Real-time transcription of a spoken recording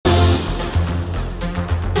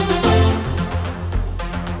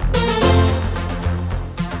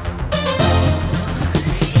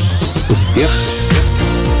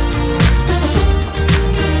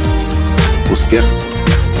Успех.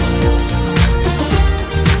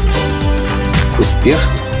 Успех.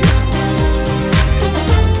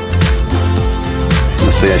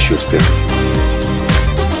 Настоящий успех.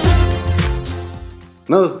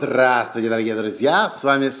 Ну, здравствуйте, дорогие друзья! С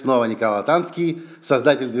вами снова Николай Латанский,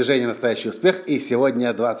 создатель движения «Настоящий успех». И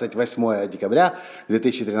сегодня 28 декабря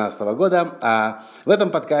 2013 года. А в этом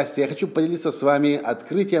подкасте я хочу поделиться с вами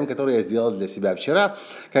открытием, которое я сделал для себя вчера,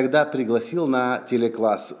 когда пригласил на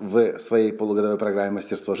телекласс в своей полугодовой программе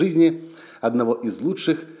 «Мастерство жизни» одного из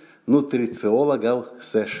лучших нутрициологов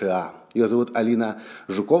США. Ее зовут Алина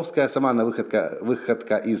Жуковская, сама она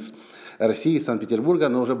выходка из России, Санкт-Петербурга,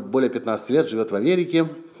 но уже более 15 лет живет в Америке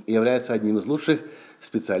и является одним из лучших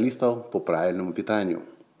специалистов по правильному питанию.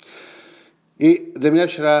 И для меня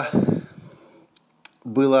вчера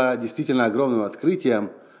было действительно огромным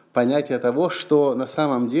открытием понятие того, что на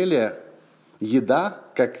самом деле еда,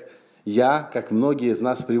 как многие из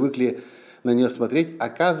нас привыкли на нее смотреть,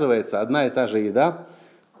 оказывается, одна и та же еда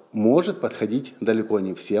может подходить далеко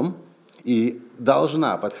не всем, и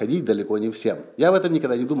должна подходить далеко не всем. Я об этом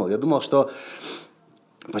никогда не думал. Я думал, что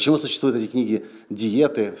почему существуют эти книги,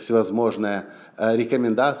 диеты всевозможные,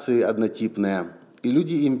 рекомендации однотипные. И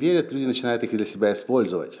люди им верят, люди начинают их для себя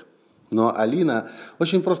использовать. Но Алина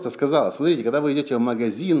очень просто сказала: смотрите, когда вы идете в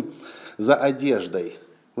магазин за одеждой,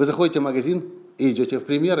 вы заходите в магазин и идете в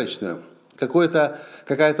примерочную.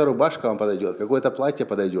 Какая-то рубашка вам подойдет, какое-то платье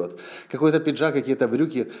подойдет, какой-то пиджак, какие-то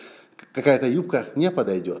брюки, какая-то юбка не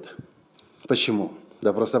подойдет. Почему?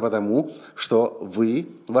 Да просто потому, что вы,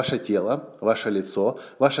 ваше тело, ваше лицо,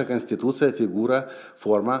 ваша конституция, фигура,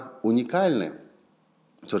 форма уникальны.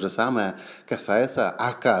 То же самое касается,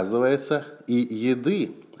 оказывается, и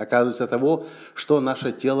еды. Оказывается того, что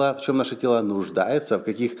наше тело, в чем наше тело нуждается, в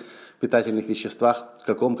каких питательных веществах, в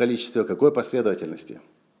каком количестве, в какой последовательности.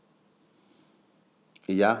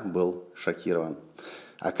 И я был шокирован.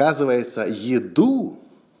 Оказывается, еду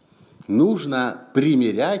нужно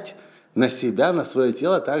примерять на себя, на свое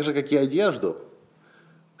тело, так же, как и одежду.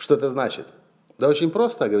 Что это значит? Да очень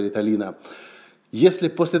просто, говорит Алина. Если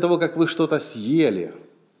после того, как вы что-то съели,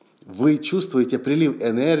 вы чувствуете прилив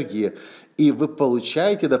энергии, и вы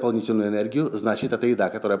получаете дополнительную энергию, значит, это еда,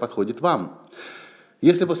 которая подходит вам.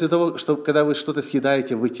 Если после того, когда вы что-то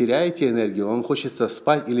съедаете, вы теряете энергию, вам хочется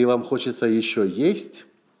спать или вам хочется еще есть,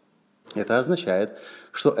 это означает,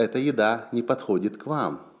 что эта еда не подходит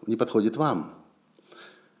вам.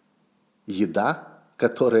 Еда,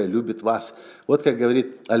 которая любит вас. Вот как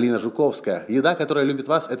говорит Алина Жуковская. Еда, которая любит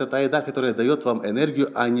вас, это та еда, которая дает вам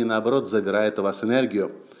энергию, а не наоборот забирает у вас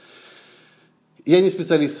энергию. Я не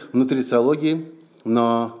специалист в нутрициологии,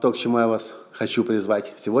 но то, к чему я вас хочу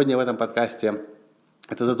призвать сегодня в этом подкасте,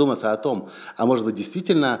 это задуматься о том, а может быть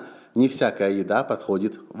действительно не всякая еда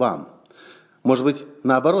подходит вам. Может быть,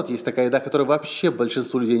 наоборот, есть такая еда, которая вообще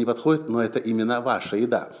большинству людей не подходит, но это именно ваша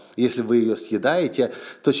еда. Если вы ее съедаете,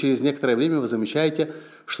 то через некоторое время вы замечаете,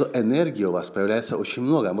 что энергии у вас появляется очень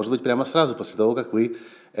много. А может быть, прямо сразу после того, как вы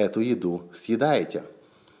эту еду съедаете.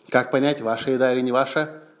 Как понять, ваша еда или не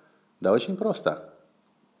ваша? Да очень просто.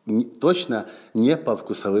 Точно не по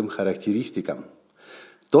вкусовым характеристикам.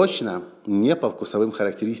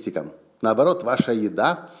 Наоборот, ваша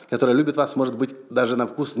еда, которая любит вас, может быть даже на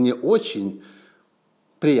вкус не очень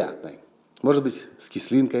приятной. Может быть с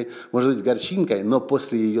кислинкой, может быть с горчинкой, но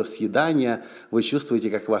после ее съедания вы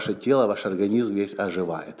чувствуете, как ваше тело, ваш организм весь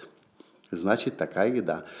оживает. Значит, такая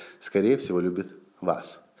еда, скорее всего, любит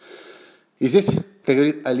вас. И здесь, как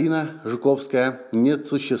говорит Алина Жуковская, не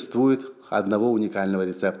существует одного уникального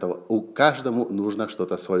рецепта. У каждому нужно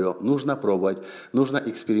что-то свое. Нужно пробовать, нужно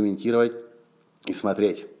экспериментировать и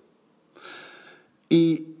смотреть.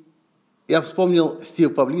 И я вспомнил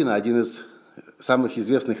Стив Павлина, один из самых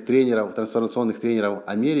известных тренеров, трансформационных тренеров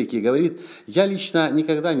Америки, и говорит: я лично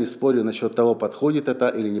никогда не спорю насчет того, подходит это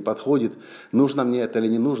или не подходит, нужно мне это или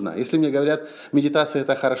не нужно. Если мне говорят, медитация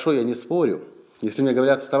это хорошо, я не спорю. Если мне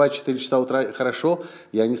говорят, вставать в 4 часа утра хорошо,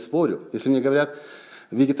 я не спорю. Если мне говорят,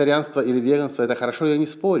 вегетарианство или веганство это хорошо, я не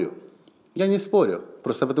спорю.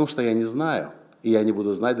 Просто потому что я не знаю. И я не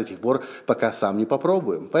буду знать до тех пор, пока сам не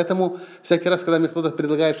попробую. Поэтому всякий раз, когда мне кто-то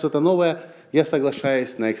предлагает что-то новое, я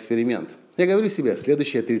соглашаюсь на эксперимент. Я говорю себе,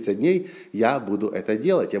 следующие 30 дней я буду это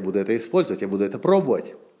делать, я буду это использовать, я буду это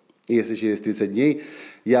пробовать. И если через 30 дней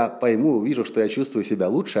я пойму, увижу, что я чувствую себя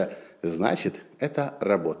лучше, значит, это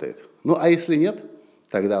работает. Ну, а если нет,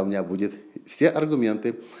 тогда у меня будут все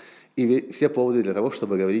аргументы и все поводы для того,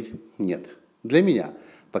 чтобы говорить «нет». Для меня,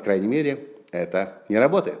 по крайней мере, это не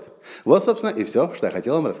работает. Вот, собственно, и все, что я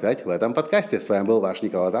хотел вам рассказать в этом подкасте. С вами был ваш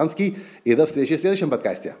Николай Латанский. И до встречи в следующем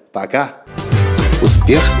подкасте. Пока!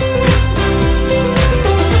 Успех!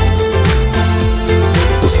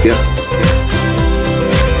 Успех.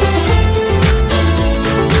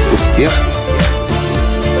 Успех.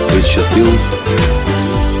 Быть счастливым,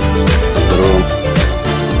 здоровым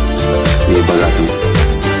и богатым.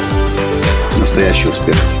 Настоящий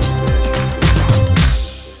успех.